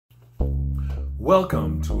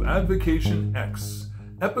Welcome to Advocation X,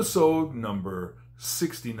 episode number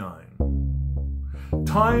 69.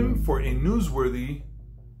 Time for a newsworthy,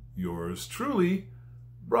 yours truly,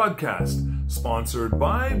 broadcast, sponsored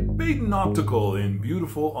by Baden Optical in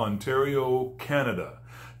beautiful Ontario, Canada.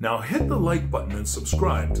 Now hit the like button and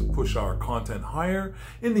subscribe to push our content higher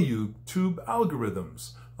in the YouTube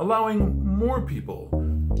algorithms, allowing more people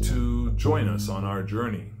to join us on our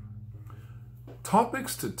journey.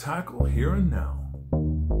 Topics to tackle here and now.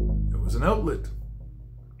 It was an outlet.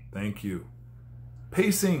 Thank you.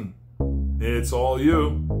 Pacing. It's all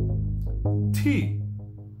you.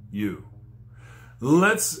 You.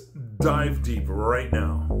 Let's dive deep right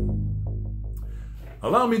now.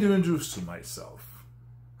 Allow me to introduce myself.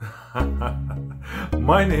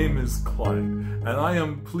 My name is Clyde, and I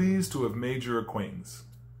am pleased to have made your acquaintance.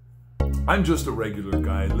 I'm just a regular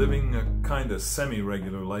guy living a kind of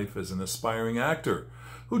semi-regular life as an aspiring actor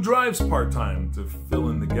who drives part-time to fill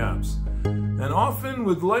in the gaps, and often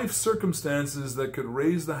with life circumstances that could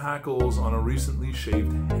raise the hackles on a recently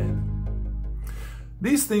shaved head.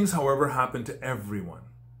 These things, however, happen to everyone,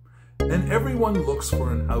 and everyone looks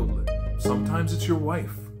for an outlet. Sometimes it's your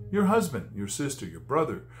wife, your husband, your sister, your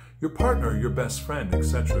brother, your partner, your best friend,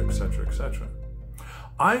 etc., etc., etc.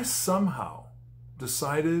 I somehow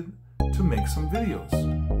decided to make some videos.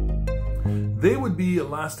 They would be a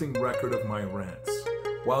lasting record of my rants,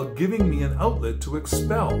 while giving me an outlet to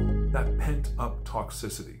expel that pent-up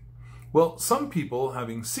toxicity. Well, some people,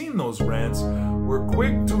 having seen those rants, were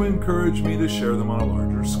quick to encourage me to share them on a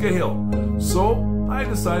larger scale. So I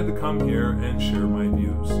decided to come here and share my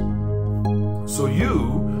views. So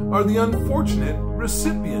you are the unfortunate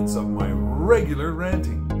recipients of my regular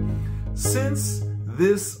ranting. Since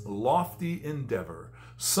this lofty endeavor,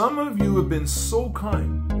 some of you have been so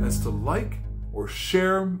kind as to like or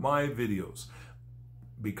share my videos,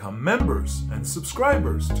 become members and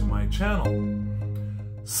subscribers to my channel.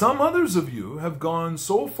 Some others of you have gone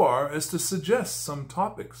so far as to suggest some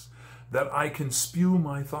topics that I can spew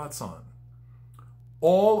my thoughts on.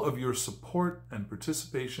 All of your support and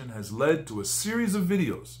participation has led to a series of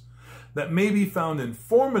videos that may be found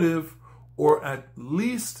informative or at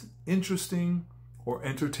least interesting or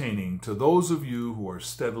entertaining to those of you who are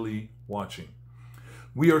steadily watching.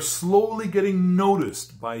 We are slowly getting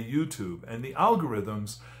noticed by YouTube, and the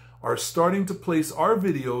algorithms are starting to place our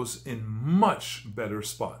videos in much better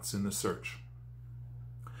spots in the search.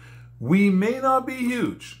 We may not be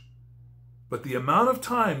huge, but the amount of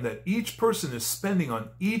time that each person is spending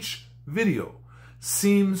on each video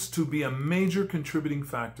seems to be a major contributing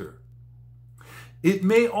factor. It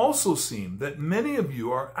may also seem that many of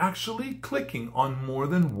you are actually clicking on more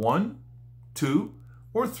than 1, 2,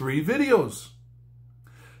 or 3 videos.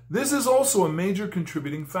 This is also a major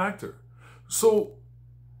contributing factor. So,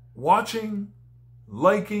 watching,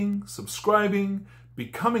 liking, subscribing,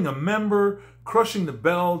 becoming a member, crushing the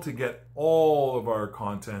bell to get all of our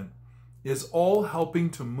content is all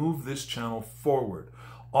helping to move this channel forward.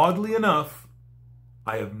 Oddly enough,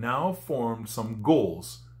 I have now formed some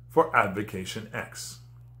goals for Advocation X.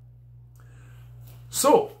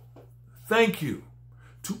 So, thank you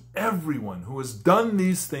to everyone who has done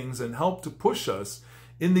these things and helped to push us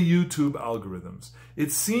in the YouTube algorithms.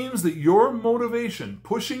 It seems that your motivation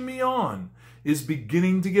pushing me on is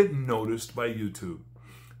beginning to get noticed by YouTube.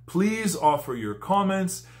 Please offer your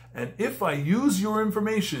comments, and if I use your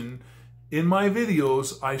information in my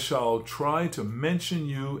videos, I shall try to mention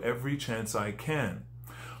you every chance I can.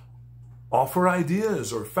 Offer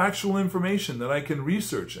ideas or factual information that I can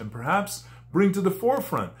research and perhaps bring to the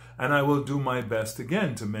forefront, and I will do my best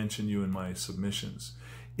again to mention you in my submissions.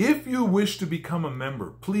 If you wish to become a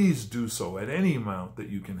member, please do so at any amount that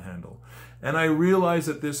you can handle. And I realize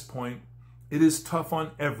at this point, it is tough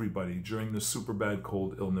on everybody during the super bad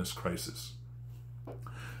cold illness crisis.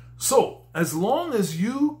 So, as long as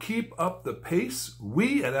you keep up the pace,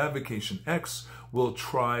 we at Advocation X will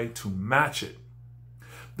try to match it.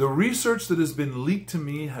 The research that has been leaked to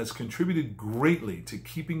me has contributed greatly to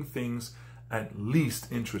keeping things at least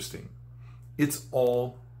interesting. It's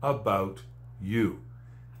all about you.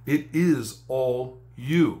 It is all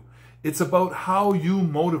you. It's about how you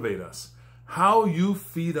motivate us, how you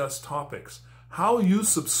feed us topics, how you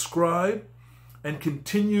subscribe and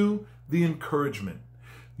continue the encouragement.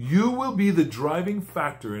 You will be the driving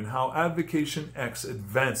factor in how Advocation X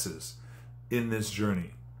advances in this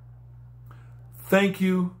journey. Thank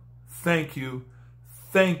you, thank you,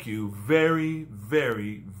 thank you very,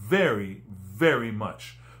 very, very, very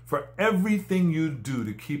much for everything you do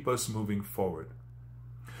to keep us moving forward.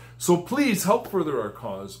 So please help further our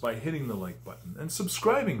cause by hitting the like button and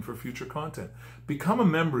subscribing for future content. Become a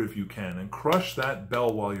member if you can and crush that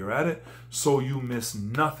bell while you're at it so you miss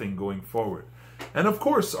nothing going forward. And of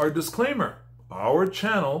course, our disclaimer, our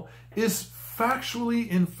channel is factually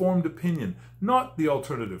informed opinion, not the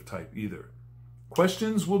alternative type either.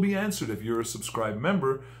 Questions will be answered if you're a subscribed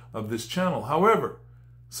member of this channel. However,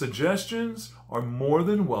 suggestions are more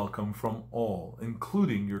than welcome from all,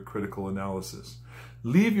 including your critical analysis.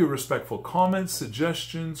 Leave your respectful comments,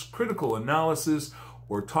 suggestions, critical analysis,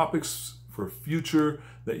 or topics for future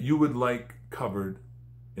that you would like covered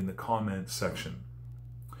in the comment section.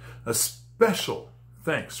 A special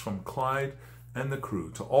thanks from Clyde and the crew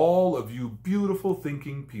to all of you beautiful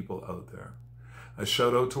thinking people out there. A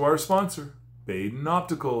shout out to our sponsor, Baden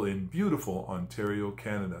Optical in beautiful Ontario,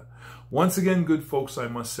 Canada. Once again, good folks, I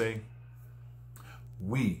must say,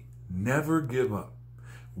 we never give up.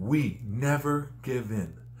 We never give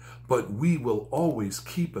in, but we will always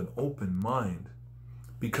keep an open mind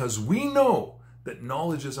because we know that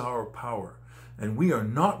knowledge is our power and we are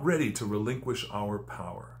not ready to relinquish our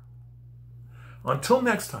power. Until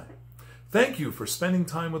next time, thank you for spending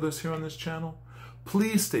time with us here on this channel.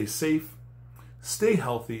 Please stay safe, stay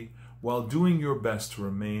healthy, while doing your best to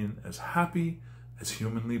remain as happy as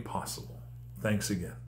humanly possible. Thanks again.